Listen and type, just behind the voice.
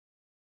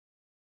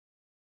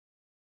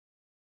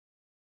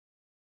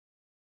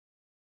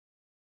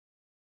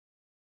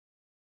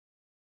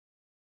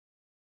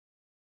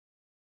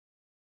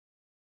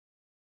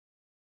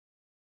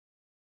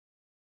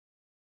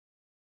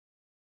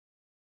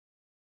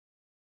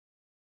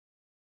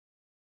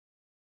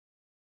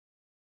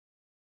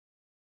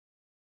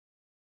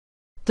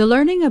The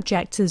learning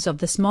objectives of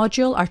this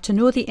module are to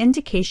know the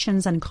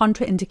indications and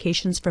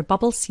contraindications for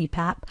bubble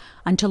CPAP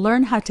and to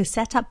learn how to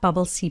set up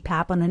bubble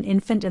CPAP on an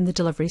infant in the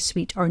delivery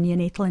suite or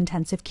neonatal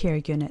intensive care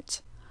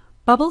unit.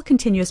 Bubble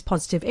continuous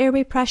positive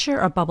airway pressure,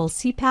 or bubble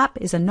CPAP,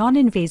 is a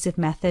non-invasive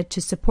method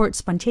to support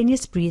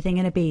spontaneous breathing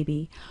in a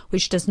baby,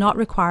 which does not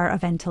require a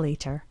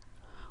ventilator.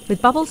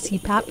 With bubble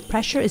CPAP,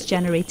 pressure is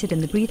generated in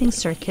the breathing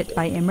circuit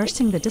by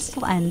immersing the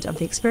distal end of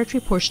the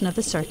expiratory portion of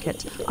the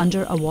circuit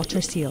under a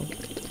water seal.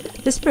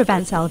 This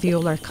prevents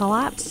alveolar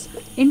collapse,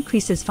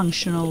 increases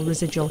functional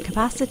residual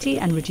capacity,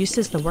 and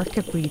reduces the work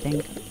of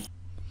breathing.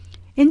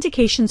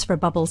 Indications for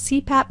bubble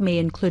CPAP may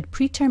include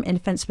preterm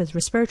infants with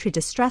respiratory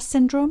distress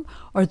syndrome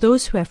or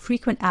those who have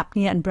frequent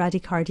apnea and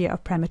bradycardia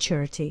of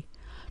prematurity,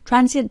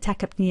 transient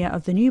tachypnea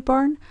of the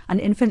newborn, and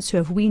infants who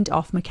have weaned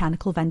off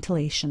mechanical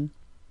ventilation.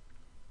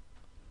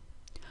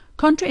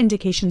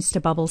 Contraindications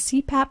to bubble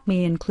CPAP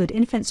may include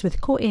infants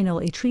with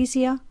choanal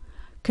atresia,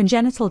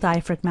 congenital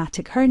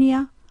diaphragmatic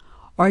hernia,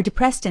 or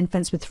depressed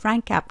infants with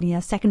frank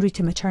apnea secondary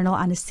to maternal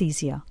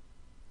anesthesia.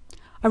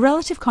 A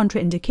relative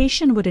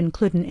contraindication would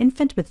include an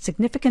infant with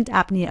significant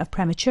apnea of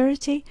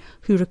prematurity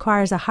who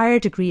requires a higher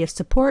degree of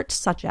support,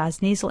 such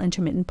as nasal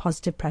intermittent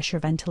positive pressure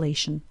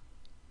ventilation.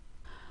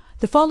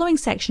 The following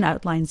section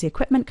outlines the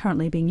equipment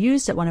currently being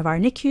used at one of our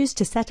NICUs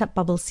to set up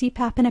bubble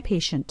CPAP in a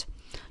patient.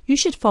 You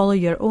should follow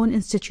your own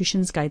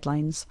institution's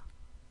guidelines.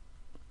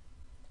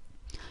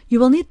 You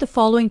will need the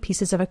following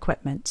pieces of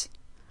equipment: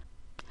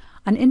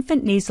 an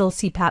infant nasal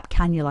CPAP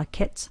cannula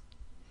kit.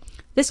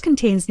 This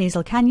contains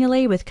nasal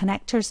cannulae with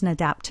connectors and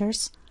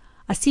adapters,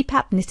 a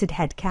CPAP knitted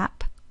head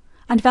cap,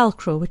 and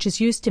Velcro, which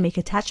is used to make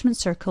attachment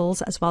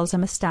circles, as well as a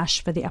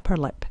moustache for the upper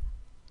lip.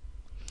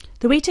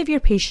 The weight of your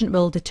patient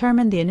will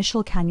determine the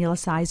initial cannula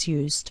size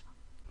used.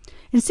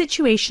 In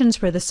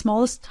situations where the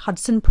smallest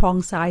Hudson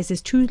prong size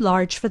is too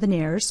large for the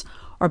nares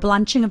or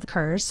blanching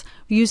occurs,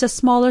 we use a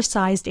smaller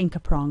sized Inca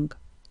prong.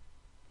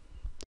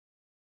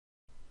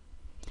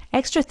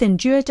 Extra thin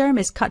duoderm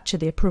is cut to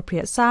the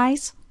appropriate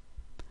size.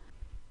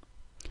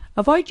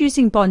 Avoid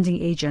using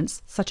bonding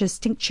agents such as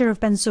tincture of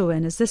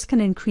benzoin, as this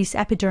can increase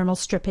epidermal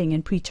stripping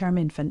in preterm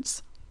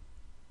infants.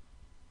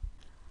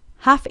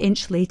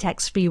 1/2-inch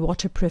latex-free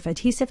waterproof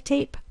adhesive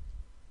tape,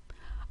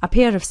 a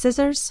pair of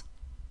scissors,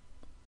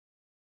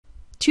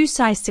 2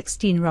 size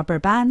 16 rubber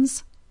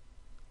bands,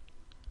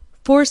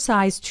 4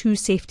 size 2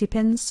 safety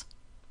pins.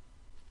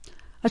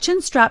 A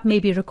chin strap may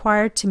be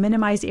required to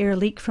minimize air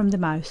leak from the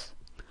mouth.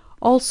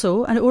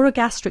 Also, an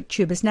orogastric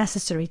tube is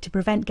necessary to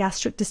prevent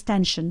gastric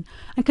distension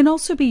and can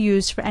also be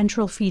used for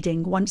enteral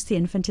feeding once the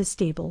infant is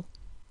stable.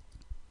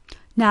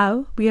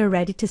 Now we are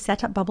ready to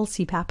set up bubble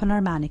CPAP on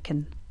our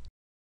mannequin.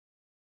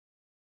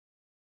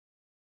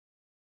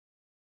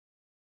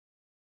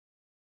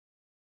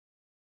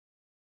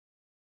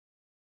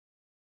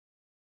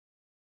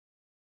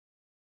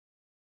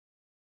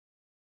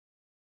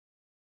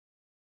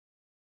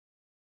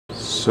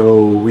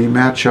 So we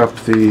match up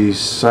the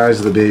size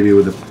of the baby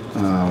with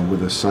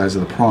the size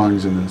of the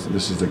prongs, and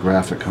this is the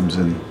graph that comes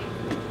in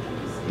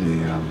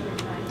the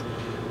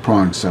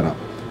prong setup.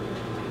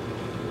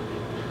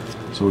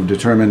 So we've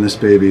determined this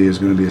baby is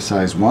going to be a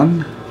size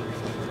 1.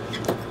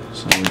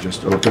 So we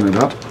just open it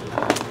up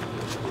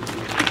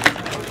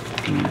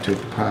and we take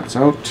the parts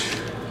out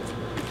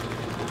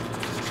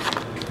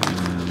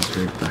and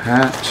take the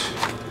hat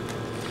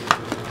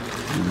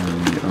and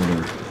then the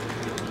outer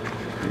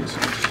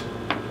pieces.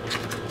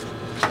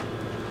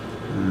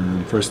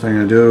 And first thing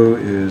I do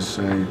is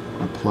I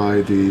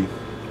apply the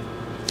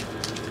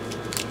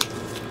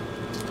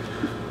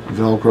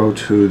Velcro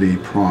to the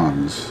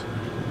prongs,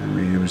 and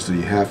we use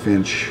the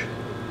 1/2-inch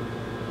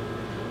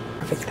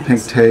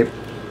pink tape.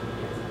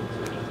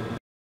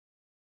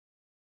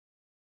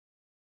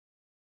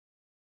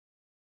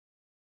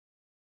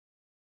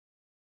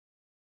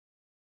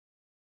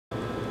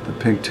 The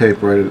pink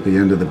tape right at the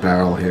end of the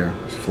barrel here,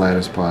 as flat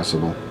as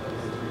possible.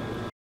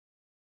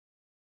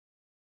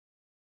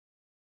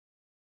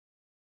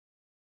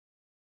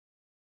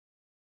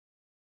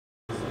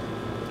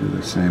 Do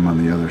the same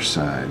on the other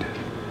side.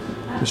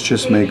 This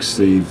just makes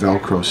the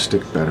Velcro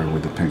stick better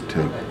with the pink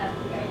tape.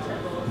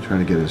 You try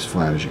to get it as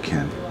flat as you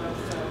can.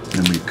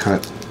 Then we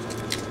cut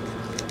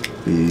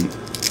the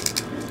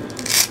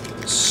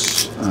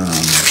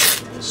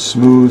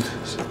smooth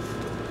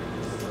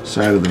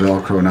side of the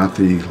Velcro, not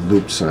the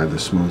loop side, the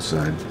smooth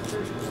side.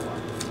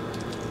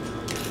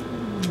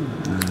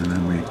 And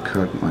then we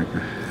cut like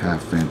a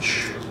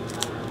 1/2-inch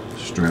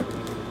strip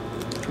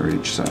for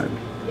each side.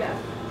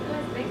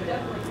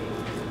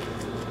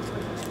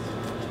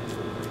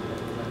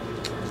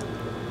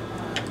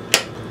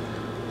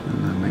 And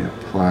then we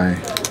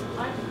apply.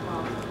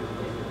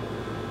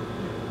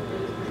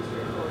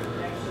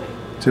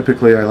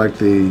 Typically I like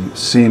the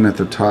seam at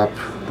the top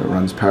that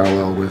runs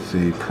parallel with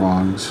the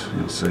prongs,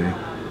 you'll see.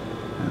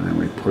 And then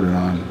we put it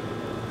on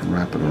and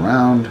wrap it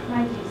around.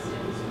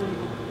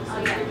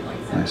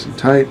 Nice and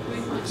tight.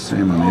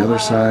 Same on the other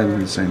side, in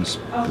the same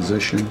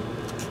position.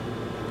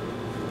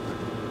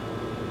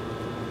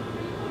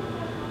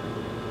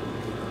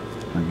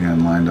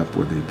 again lined up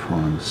with the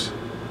prongs.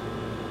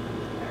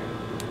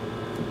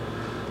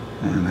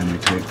 And then we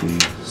take the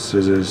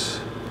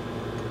scissors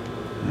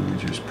and we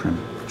just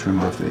trim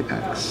off the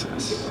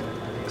excess.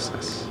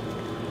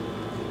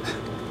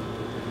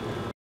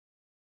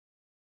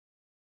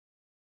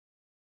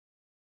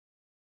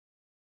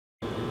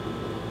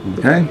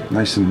 Okay,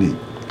 nice and neat.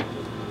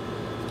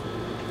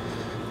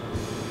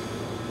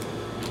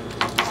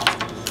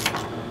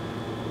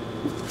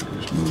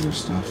 Just move this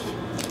stuff.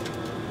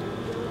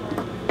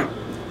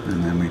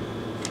 And then we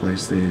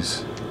place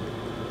these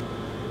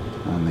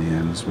on the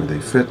ends where they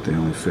fit. They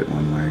only fit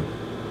one way.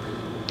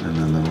 And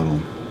then the little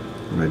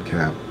red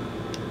cap.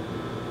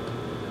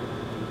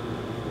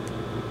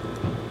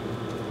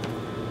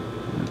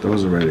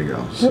 Those are ready to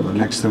go. So the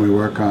next thing we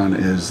work on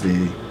is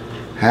the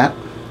hat.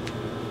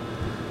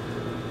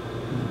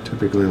 I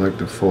typically like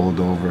to fold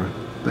over.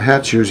 The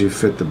hats usually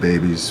fit the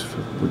babies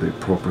with the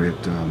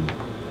appropriate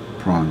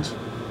prongs.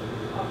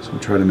 So we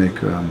try to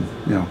make, you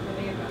know,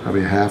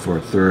 probably a half or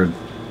a third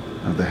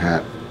of the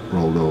hat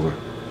rolled over.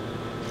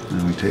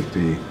 And we take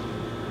the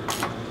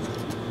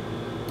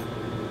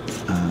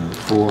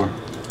 4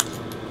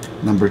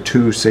 number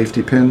 2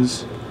 safety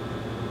pins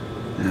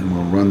and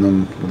we'll run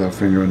them with our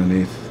finger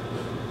underneath,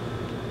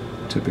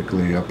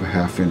 typically up a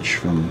 ½ inch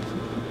from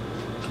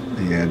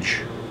the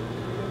edge,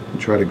 and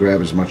try to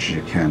grab as much as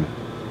you can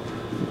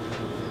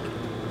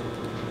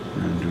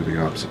and do the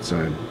opposite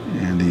side.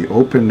 And the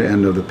opened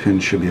end of the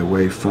pin should be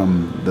away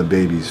from the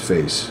baby's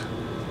face.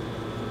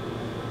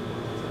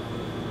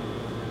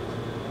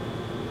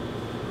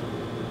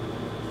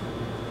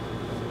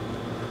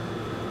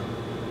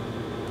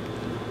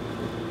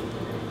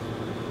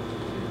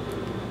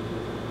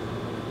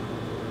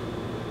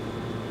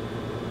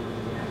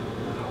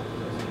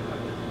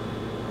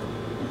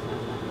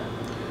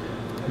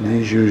 And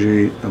these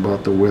usually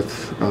about the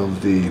width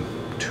of the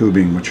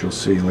tubing, which you'll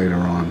see later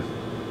on.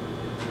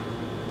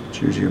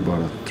 It's usually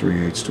about a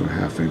 3/8 to a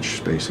 ½ inch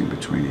spacing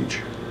between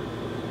each.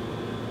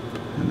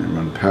 And they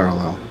run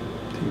parallel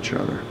to each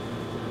other.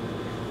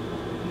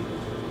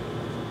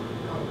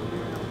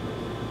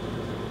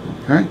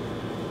 Okay,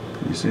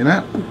 can you see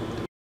that?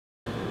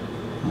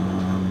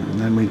 And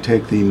then we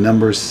take the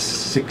number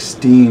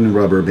 16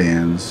 rubber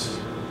bands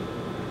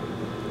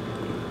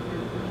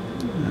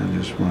and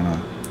just run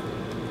a,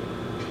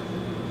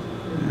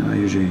 and I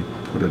usually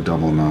put a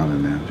double knot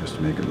in there just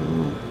to make it a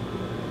little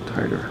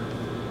tighter.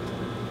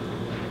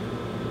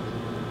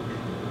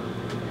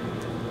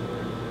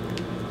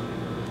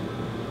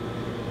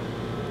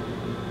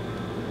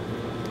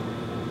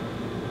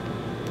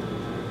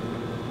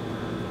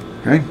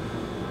 Okay.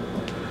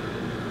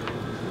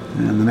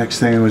 And the next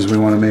thing is we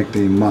want to make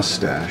the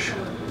mustache.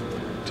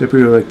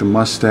 Typically like the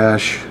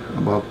mustache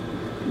about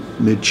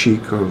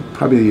mid-cheek, or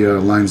probably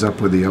lines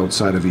up with the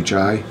outside of each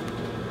eye.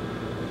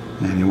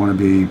 And you want to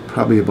be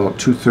probably about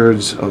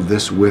 2/3 of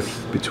this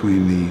width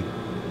between the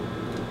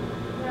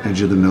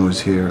edge of the nose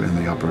here and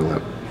the upper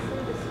lip.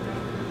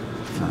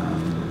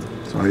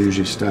 So I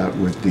usually start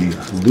with the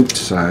looped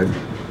side.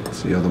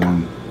 It's the other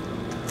one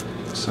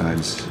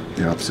besides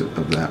the opposite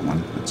of that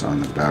one. It's on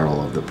the barrel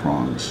of the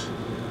prongs.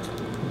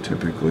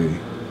 Typically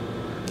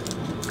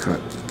cut,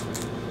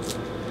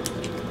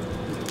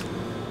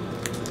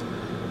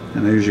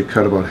 and I usually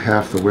cut about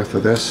half the width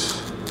of this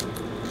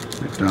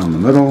right down the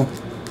middle,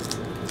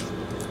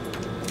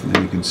 and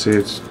then you can see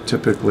it's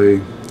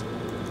typically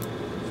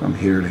from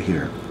here to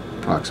here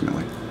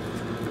approximately,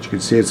 but you can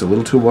see it's a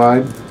little too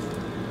wide.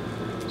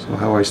 So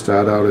how I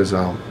start out is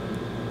I'll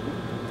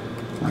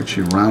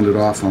actually round it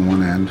off on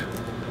one end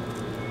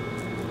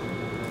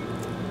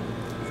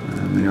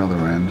and the other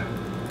end.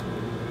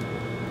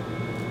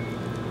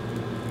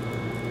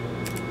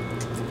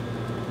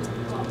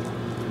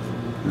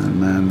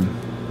 And then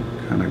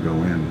kind of go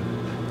in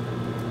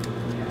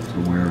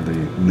to where the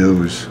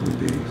nose would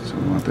be. So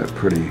we want that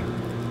pretty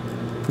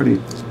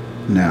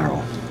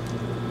narrow.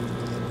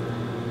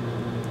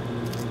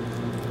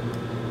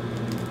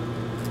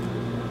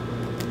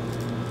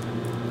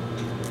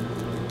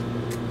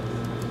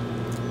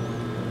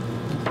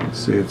 You can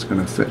see it's going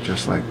to fit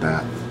just like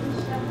that.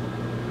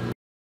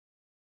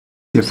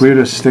 If we were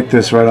to stick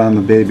this right on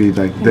the baby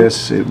like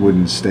this, it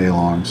wouldn't stay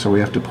long. So we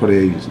have to put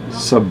a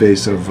sub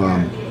base of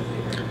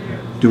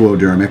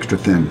Duoderm extra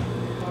thin.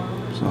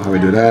 So how I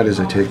do that is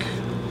I take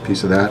a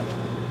piece of that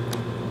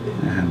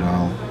and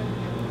I'll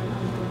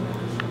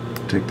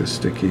take the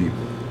sticky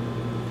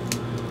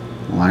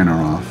liner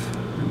off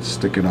and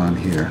stick it on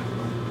here,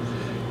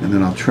 and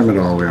then I'll trim it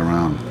all the way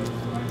around.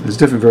 There's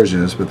different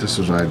versions of this, but this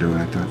is what I do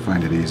and I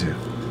find it easier.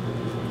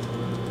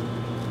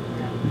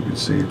 You can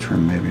see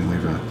trim, maybe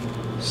leave a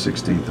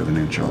 1/16 of an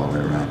inch all the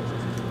way around.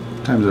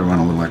 Sometimes I run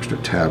a little extra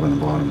tab on the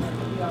bottom.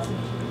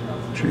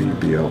 Make sure you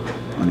be out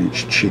on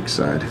each cheek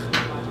side.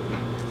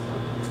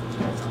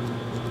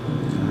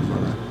 And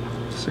about a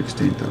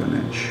 1/16 of an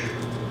inch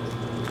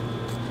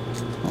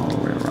all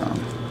the way around.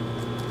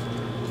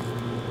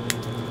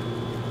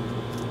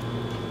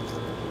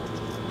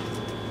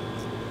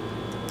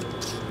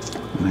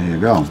 And there you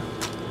go.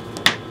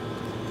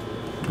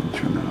 Let me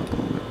turn that up a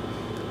little bit.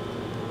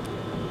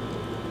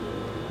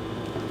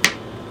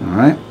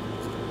 Alright?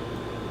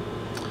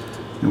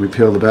 And we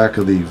peel the back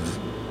of the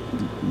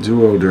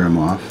duoderm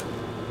off.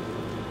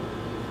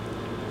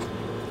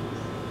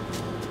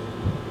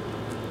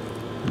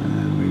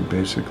 And we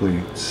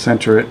basically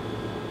center it.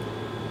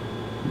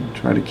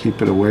 Try to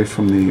keep it away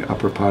from the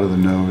upper part of the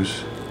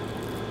nose.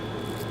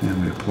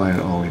 And we apply it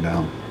all the way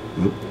down.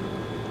 Oop.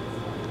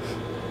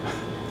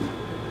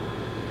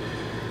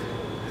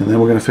 And then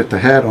we're going to fit the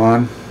hat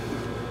on,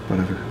 but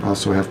I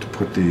also have to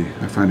put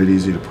I find it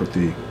easy to put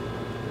the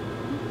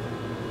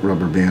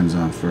rubber bands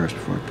on first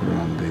before I put it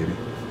on the baby.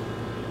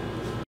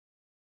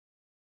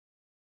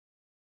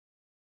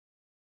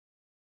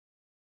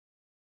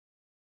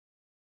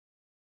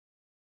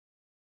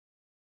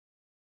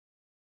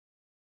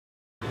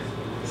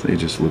 So you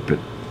just loop it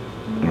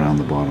around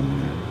the bottom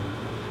there.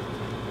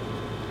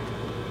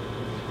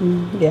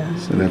 Yeah.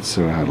 So that's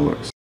sort of how it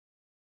looks.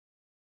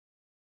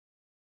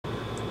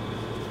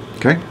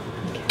 Okay?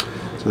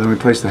 So then we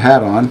place the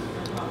hat on.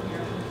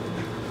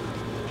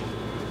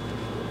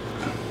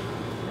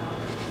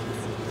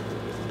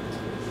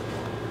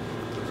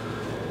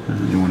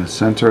 And you want to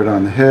center it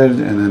on the head,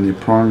 and then the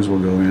prongs will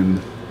go in.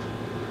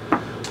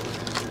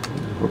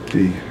 Hook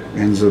the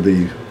ends of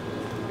the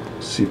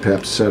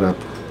CPAP setup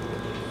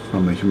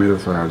from the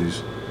humidifier.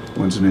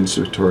 One's an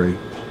insertory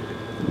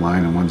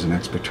line and one's an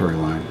expiratory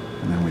line.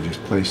 And then we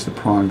just place the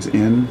prongs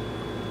in.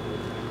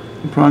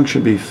 The prong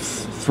should be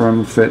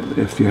firm fit.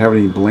 If you have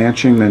any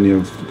blanching, then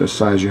the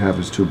size you have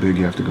is too big.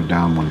 You have to go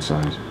down one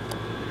size.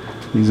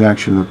 These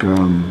actually look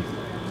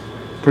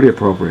pretty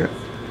appropriate.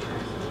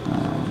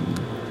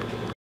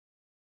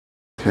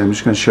 Okay, I'm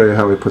just going to show you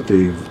how we put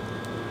the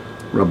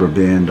rubber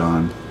band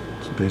on.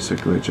 So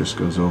basically it just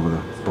goes over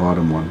the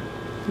bottom one,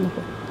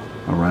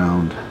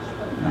 around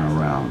and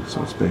around.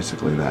 So it's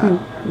basically that.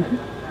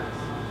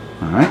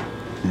 Alright,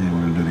 and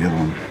we're going to do the other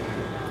one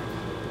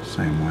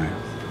same way.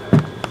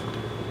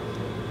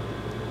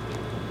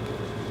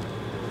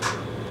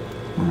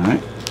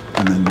 Alright,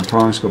 and then the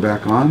prongs go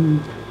back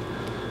on.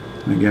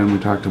 And again, we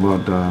talked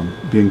about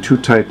being too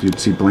tight, you'd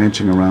see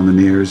blanching around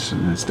the ears,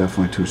 and it's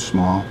definitely too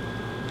small.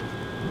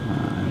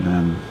 And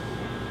then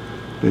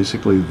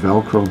basically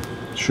Velcro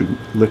should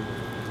lick,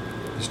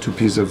 these two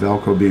pieces of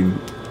Velcro being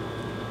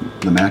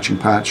the matching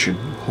part should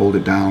hold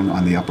it down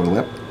on the upper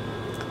lip,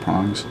 the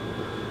prongs.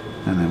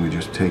 And then we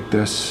just take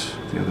this,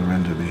 the other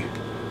end of the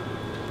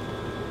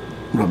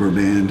rubber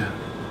band,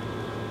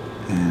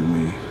 and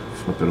we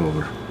flip it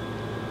over.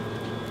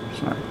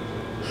 Sorry.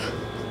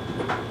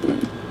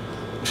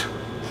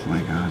 Oh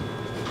my God.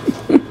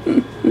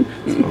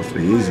 It's supposed to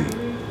be easy.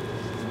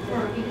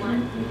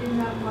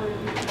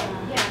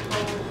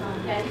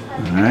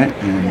 Alright,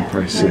 and you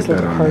probably see it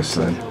better on this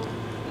side.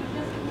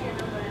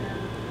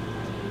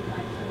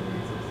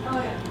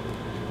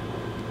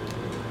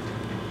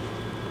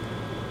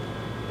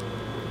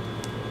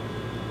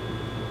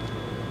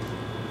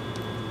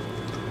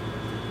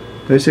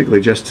 Basically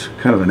just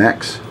kind of an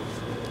X,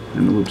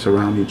 and it loops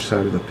around each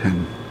side of the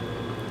pin.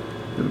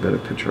 Get a better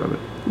picture of it.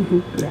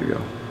 There you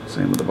go.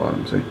 Same with the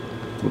bottom, see?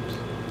 Whoops.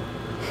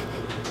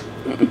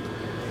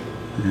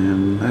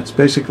 And that's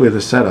basically the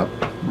setup.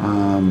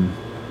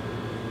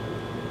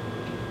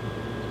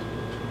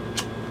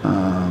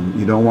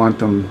 You don't want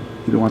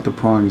the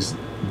prongs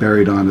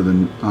buried onto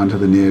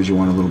the nares. You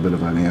want a little bit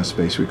of an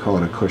airspace. We call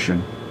it a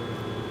cushion.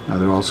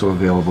 They're also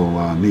available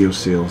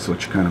NeoSeals,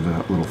 which are kind of a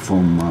little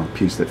foam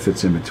piece that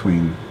fits in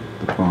between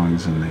the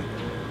prongs and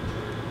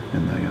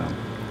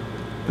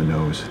the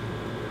nose.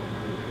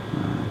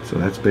 So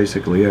that's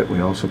basically it. We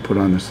also put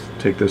on this,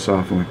 take this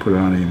off, and we put it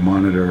on a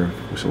monitor,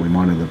 so we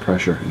monitor the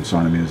pressure in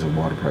centimeters of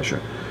water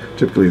pressure.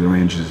 Typically the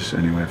range is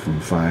anywhere from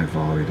 5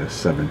 all the way to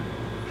 7.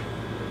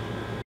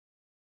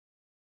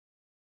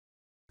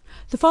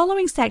 The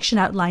following section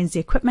outlines the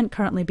equipment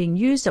currently being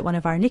used at one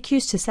of our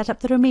NICUs to set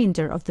up the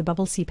remainder of the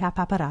bubble CPAP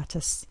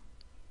apparatus.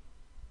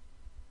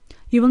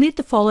 You will need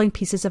the following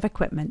pieces of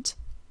equipment: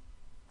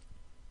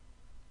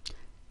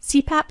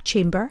 CPAP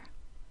chamber,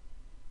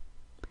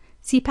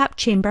 CPAP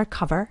chamber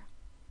cover,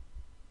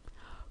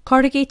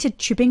 corrugated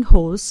tubing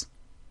hose.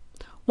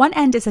 One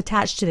end is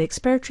attached to the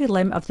expiratory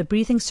limb of the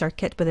breathing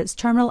circuit with its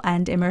terminal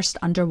end immersed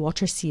under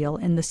water seal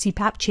in the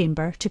CPAP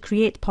chamber to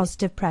create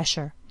positive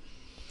pressure.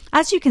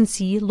 As you can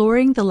see,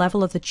 lowering the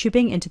level of the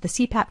tubing into the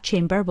CPAP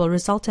chamber will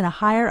result in a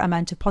higher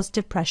amount of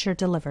positive pressure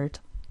delivered.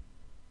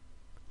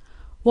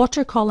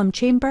 Water column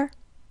chamber,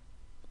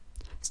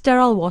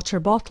 sterile water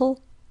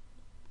bottle,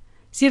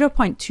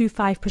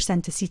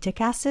 0.25% acetic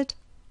acid,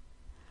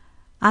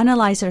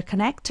 analyzer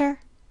connector,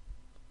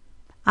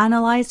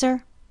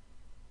 analyzer,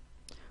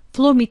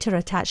 flow meter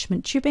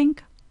attachment tubing,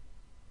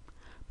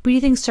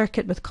 breathing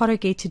circuit with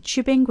corrugated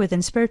tubing with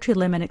inspiratory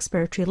limb and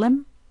expiratory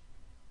limb,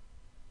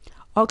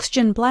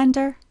 oxygen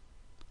blender,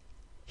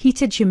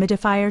 heated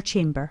humidifier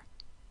chamber.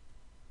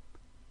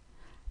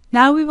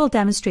 Now we will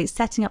demonstrate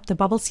setting up the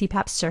bubble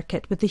CPAP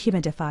circuit with the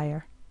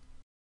humidifier.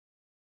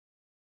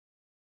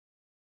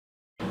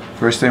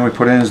 First thing we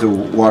put in is the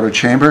water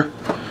chamber.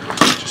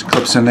 Just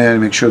clips in there to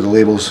make sure the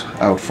label's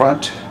out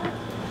front.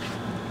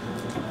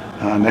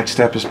 Next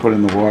step is put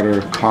in the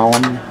water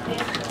column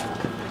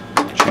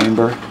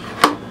chamber.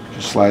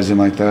 Just slides in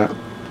like that.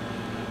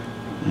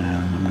 And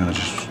I'm going to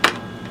just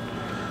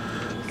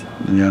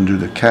undo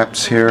the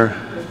caps here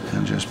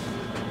and just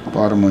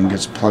bottom one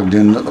gets plugged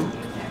into them.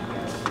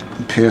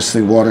 Pierce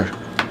the water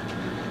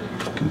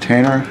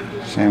container.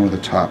 Same with the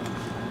top.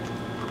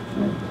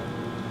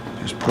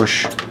 Just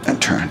push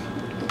and turn.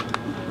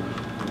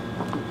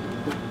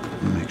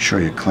 And make sure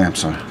your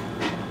clamps are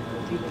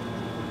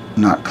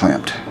not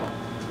clamped.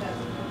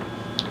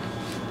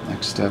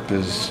 Next step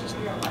is,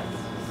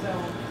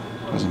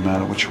 doesn't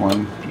matter which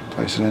one, you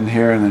place it in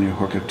here and then you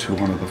hook it to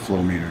one of the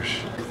flow meters.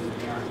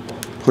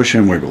 Push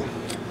and wiggle.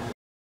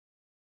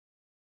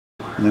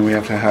 And then we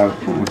have to have,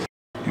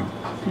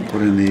 you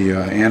put in the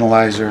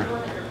analyzer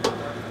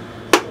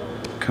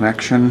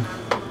connection,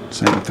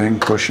 same thing,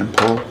 push and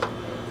pull.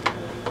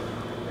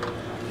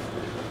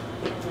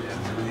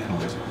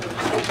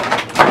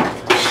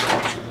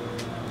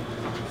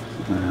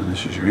 And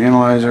this is your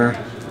analyzer.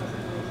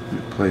 You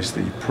place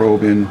the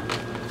probe in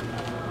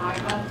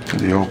to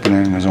the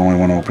opening. There's only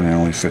one opening, it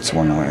only fits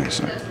one way,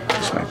 so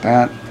just like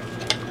that.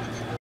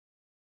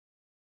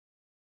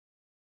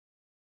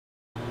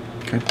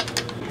 Okay.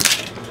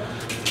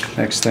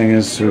 Next thing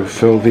is to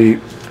fill the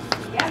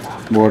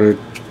water,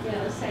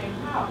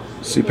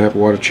 CPAP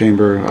water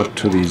chamber up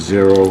to the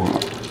 0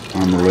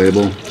 on the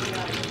label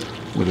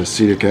with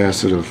acetic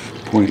acid of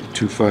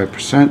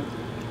 0.25%.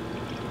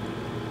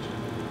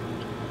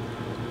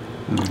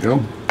 There we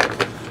go.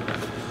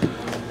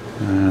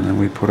 And then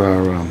we put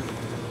our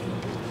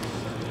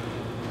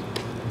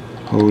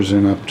hose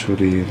in up to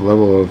the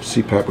level of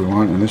CPAP we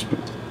want. In this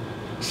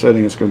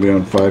setting it's going to be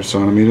on 5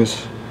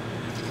 centimeters.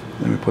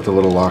 Then we put the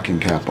little locking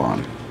cap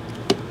on.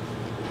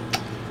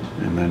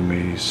 And then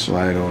we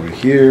slide over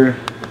here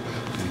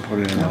and put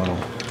it in a little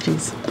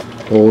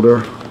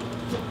holder.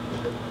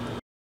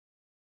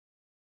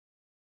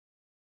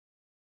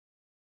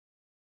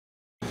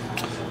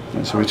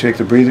 And so we take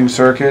the breathing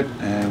circuit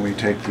and we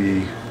take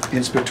the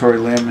inspiratory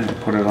limb and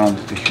put it on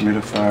the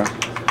humidifier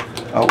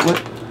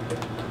outlet.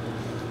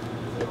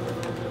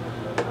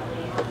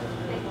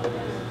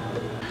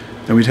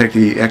 Then we take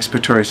the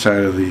expiratory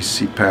side of the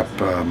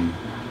CPAP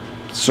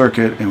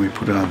circuit and we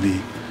put it on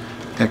the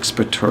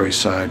expiratory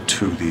side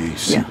to the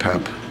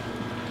CPAP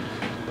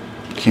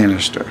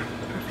canister.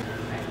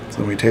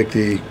 So we take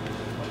the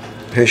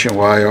patient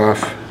Y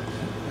off,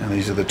 and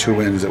these are the 2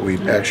 ends that we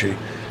actually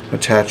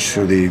attach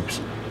to the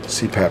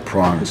CPAP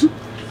prongs.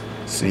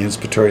 It's the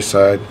inspiratory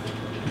side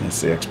and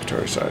it's the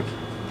expiratory side.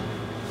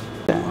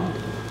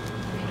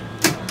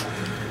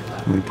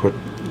 And we put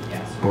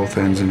both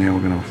ends in here. We're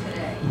going to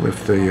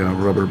lift the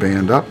rubber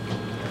band up,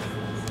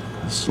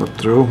 slip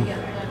through,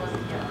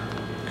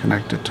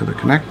 connect it to the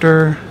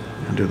connector,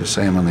 and do the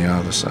same on the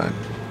other side.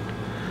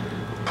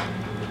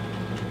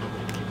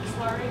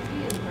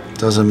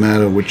 Doesn't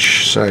matter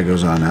which side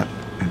goes on that,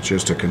 it's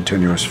just a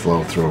continuous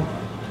flow through.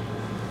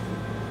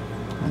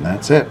 And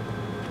that's it.